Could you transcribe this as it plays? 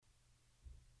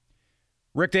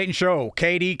Rick Dayton Show,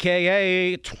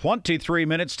 KDKA, 23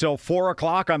 minutes till 4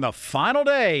 o'clock on the final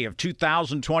day of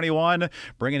 2021,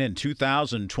 bringing in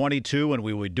 2022, and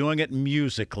we will be doing it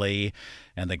musically.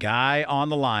 And the guy on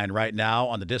the line right now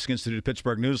on the Disc Institute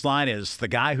Pittsburgh Newsline is the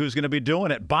guy who's going to be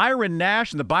doing it, Byron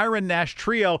Nash and the Byron Nash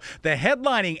Trio, the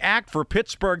headlining act for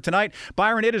Pittsburgh tonight.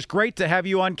 Byron, it is great to have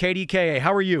you on KDKA.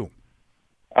 How are you?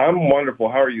 I'm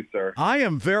wonderful. How are you, sir? I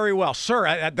am very well,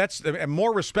 sir. That's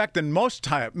more respect than most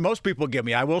people give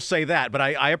me. I will say that, but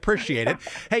I appreciate it.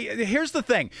 Hey, here's the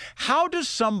thing: how does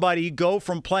somebody go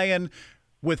from playing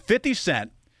with 50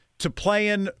 Cent to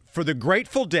playing for the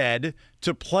Grateful Dead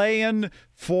to playing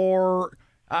for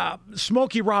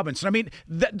Smokey Robinson? I mean,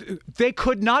 they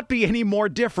could not be any more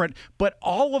different, but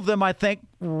all of them, I think,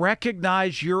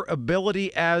 recognize your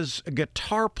ability as a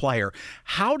guitar player.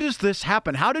 How does this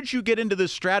happen? How did you get into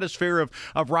this stratosphere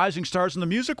of rising stars in the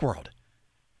music world?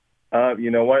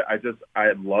 You know what? I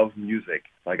love music.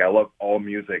 Like, I love all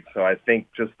music. So I think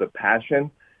just the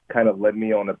passion kind of led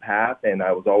me on a path, and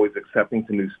I was always accepting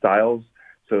to new styles.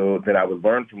 So then I would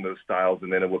learn from those styles,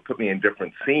 and then it would put me in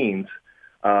different scenes.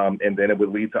 And then it would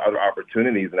lead to other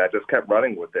opportunities, and I just kept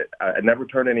running with it. I never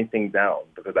turned anything down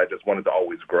because I just wanted to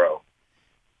always grow.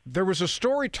 There was a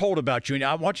story told about you, and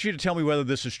I want you to tell me whether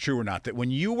this is true or not, that when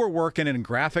you were working in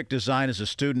graphic design as a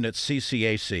student at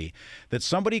CCAC, that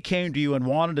somebody came to you and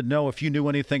wanted to know if you knew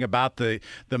anything about the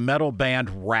metal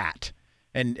band Rat.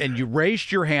 And you raised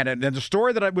your hand, and the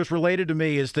story that was related to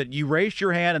me is that you raised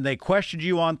your hand and they questioned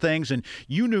you on things, and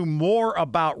you knew more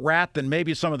about Rat than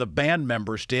maybe some of the band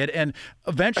members did, and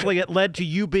eventually it led to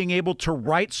you being able to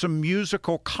write some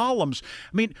musical columns.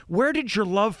 I mean, where did your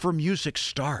love for music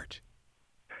start?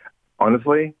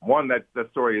 Honestly, that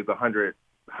story is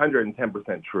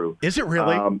 110% true. Is it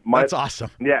really? That's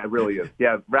awesome. Yeah, it really is.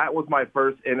 Yeah, Rat was my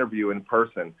first interview in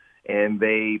person. And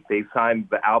they signed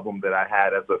the album that I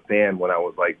had as a fan when I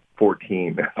was like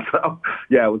 14. So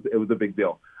yeah, it was a big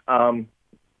deal. Honestly,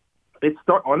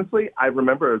 I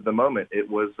remember the moment. It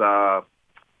was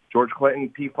George Clinton,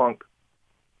 P-Funk,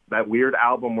 that weird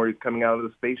album where he's coming out of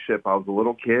the spaceship. I was a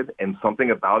little kid, and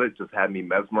something about it just had me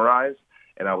mesmerized,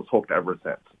 and I was hooked ever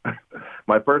since.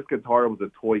 My first guitar was a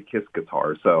toy Kiss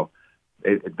guitar, so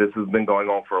this has been going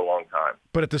on for a long time.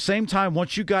 But at the same time,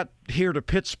 once you got here to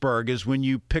Pittsburgh is when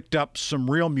you picked up some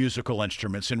real musical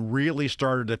instruments and really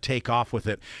started to take off with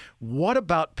it. What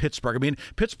about Pittsburgh? I mean,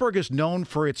 Pittsburgh is known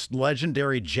for its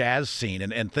legendary jazz scene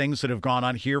and things that have gone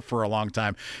on here for a long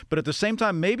time. But at the same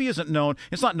time, maybe it's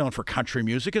not known for country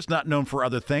music. It's not known for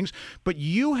other things. But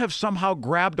you have somehow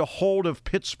grabbed a hold of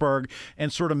Pittsburgh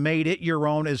and sort of made it your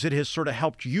own as it has sort of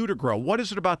helped you to grow. What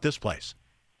is it about this place?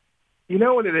 You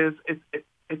know what it is?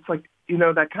 It's like,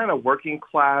 that kind of working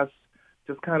class,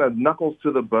 just kind of knuckles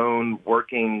to the bone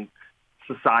working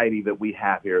society that we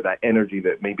have here, that energy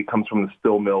that maybe comes from the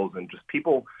steel mills and just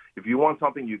people, if you want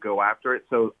something, you go after it.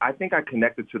 So I think I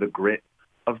connected to the grit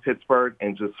of Pittsburgh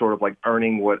and just sort of like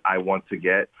earning what I want to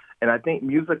get. And I think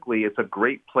musically it's a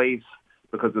great place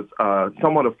because it's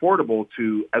somewhat affordable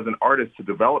as an artist to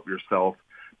develop yourself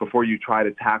before you try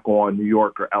to tack on New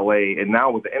York or LA. And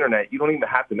now with the internet, you don't even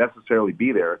have to necessarily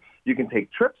be there. You can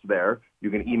take trips there,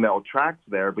 you can email tracks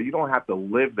there, but you don't have to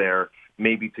live there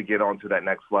maybe to get onto that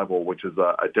next level, which is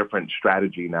a different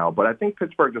strategy now. But I think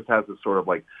Pittsburgh just has this sort of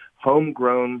like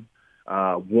homegrown,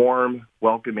 warm,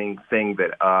 welcoming thing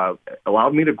that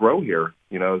allowed me to grow here.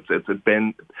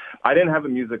 I didn't have a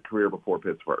music career before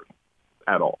Pittsburgh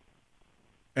at all.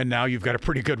 And now you've got a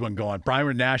pretty good one going.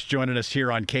 Byron Nash joining us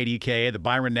here on KDKA. The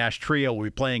Byron Nash Trio will be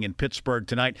playing in Pittsburgh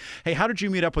tonight. Hey, how did you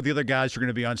meet up with the other guys who are going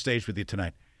to be on stage with you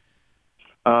tonight?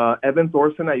 Evan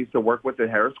Thorson, I used to work with at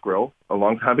Harris Grill a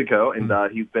long time ago, and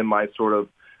he's been my sort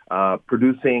of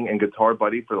producing and guitar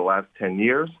buddy for the last 10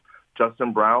 years.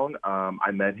 Justin Brown,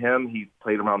 I met him. He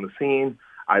played around the scene.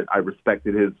 I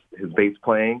respected his bass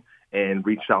playing and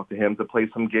reached out to him to play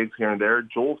some gigs here and there.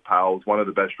 Jules Powell is one of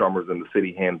the best drummers in the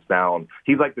city, hands down.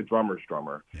 He's like the drummer's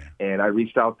drummer. Yeah. And I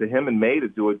reached out to him in May to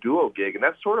do a duo gig, and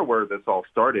that's sort of where this all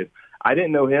started. I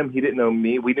didn't know him. He didn't know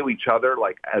me. We knew each other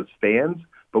like as fans,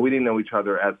 but we didn't know each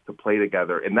other as to play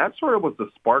together. And that sort of was the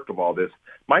spark of all this.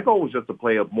 My goal was just to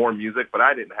play more music, but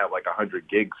I didn't have like 100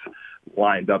 gigs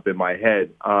lined up in my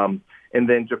head. And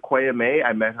then Jaquia May,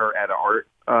 I met her at an art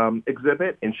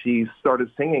exhibit, and she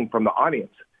started singing from the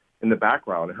audience in the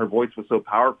background, and her voice was so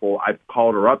powerful, I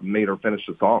called her up and made her finish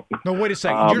the song. No, wait a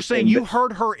second. You're saying you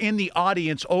heard her in the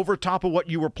audience over top of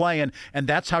what you were playing, and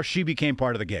that's how she became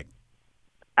part of the gig?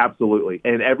 Absolutely.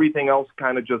 And everything else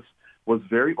kind of just was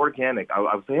very organic.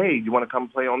 I would say, hey, you want to come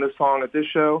play on this song at this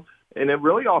show? And it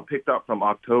really all picked up from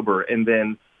October. And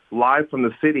then live from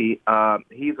the city.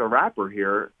 He's a rapper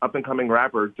here, up-and-coming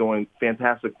rapper doing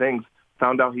fantastic things.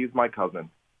 Found out he's my cousin.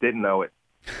 Didn't know it.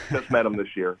 Just met him this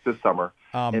summer.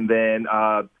 And then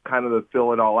kind of to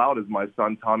fill it all out is my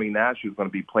son, Tommy Nash, who's going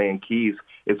to be playing keys.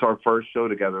 It's our first show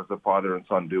together as a father and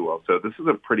son duo. So this is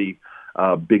a pretty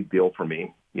big deal for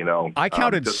me, you know. I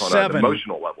counted just seven. on an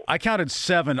emotional level. I counted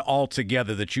 7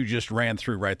 altogether that you just ran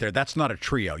through right there. That's not a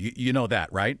trio. You know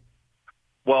that, right?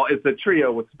 Well, it's a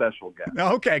trio with special guests.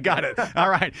 Okay, got it. All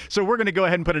right. So we're going to go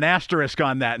ahead and put an asterisk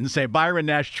on that and say Byron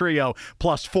Nash Trio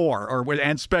plus 4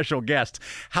 and special guest.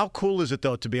 How cool is it,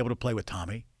 though, to be able to play with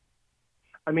Tommy?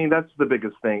 I mean, that's the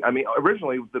biggest thing. I mean,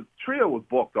 originally the trio was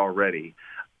booked already.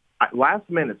 Last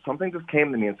minute, something just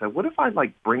came to me and said, what if I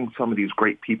bring some of these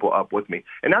great people up with me?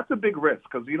 And that's a big risk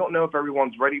because you don't know if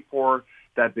everyone's ready for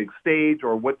that big stage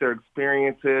or what their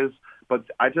experience is. But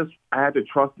I had to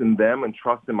trust in them and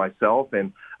trust in myself.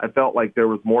 And I felt like there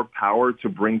was more power to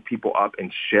bring people up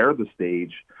and share the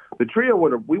stage. The trio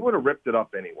we would have ripped it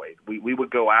up anyway. We would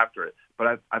go after it.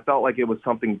 But I felt like it was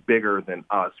something bigger than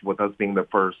us, with us being the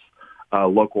first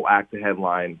local act to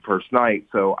headline first night.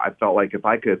 So I felt like if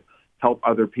I could help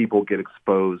other people get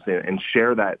exposed and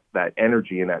share that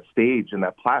energy and that stage and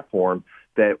that platform,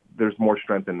 that there's more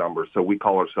strength in numbers. So we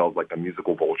call ourselves like a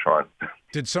musical Voltron.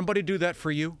 Did somebody do that for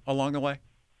you along the way?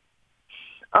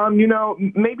 You know,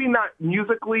 maybe not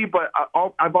musically, but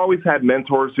I've always had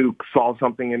mentors who saw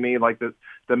something in me, like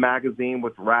the magazine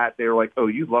with Rat. They were like, oh,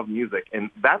 you love music. And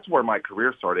that's where my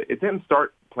career started. It didn't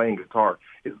start playing guitar.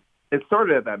 It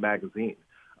started at that magazine.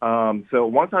 So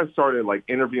once I started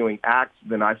interviewing acts,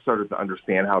 then I started to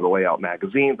understand how to lay out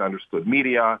magazines, understood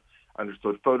media,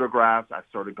 understood photographs. I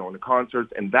started going to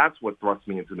concerts, and that's what thrust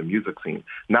me into the music scene,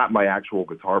 not my actual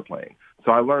guitar playing.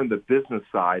 So I learned the business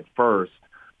side first,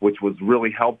 which was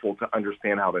really helpful to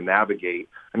understand how to navigate.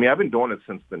 I mean, I've been doing it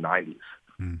since the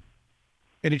 90s.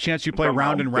 Any chance you play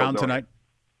Round and Round tonight?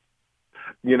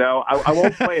 You know, I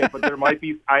won't play it, but there might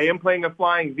be. I am playing a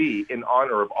Flying V in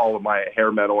honor of all of my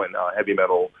hair metal and heavy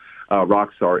metal rock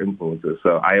star influences.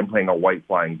 So I am playing a white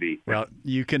Flying V. Well,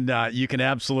 you can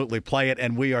absolutely play it,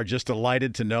 and we are just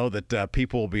delighted to know that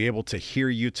people will be able to hear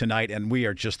you tonight, and we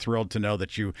are just thrilled to know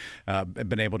that you have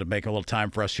been able to make a little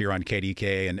time for us here on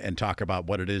KDK and talk about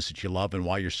what it is that you love and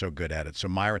why you're so good at it. So,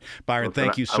 Byron,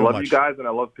 thank you so much. I love you guys, and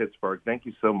I love Pittsburgh. Thank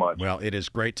you so much. Well, it is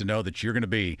great to know that you're going to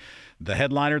be the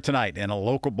headliner tonight and a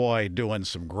local boy doing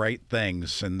some great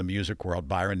things in the music world.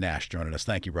 Byron Nash joining us.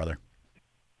 Thank you, brother.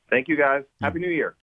 Thank you, guys. Happy New Year.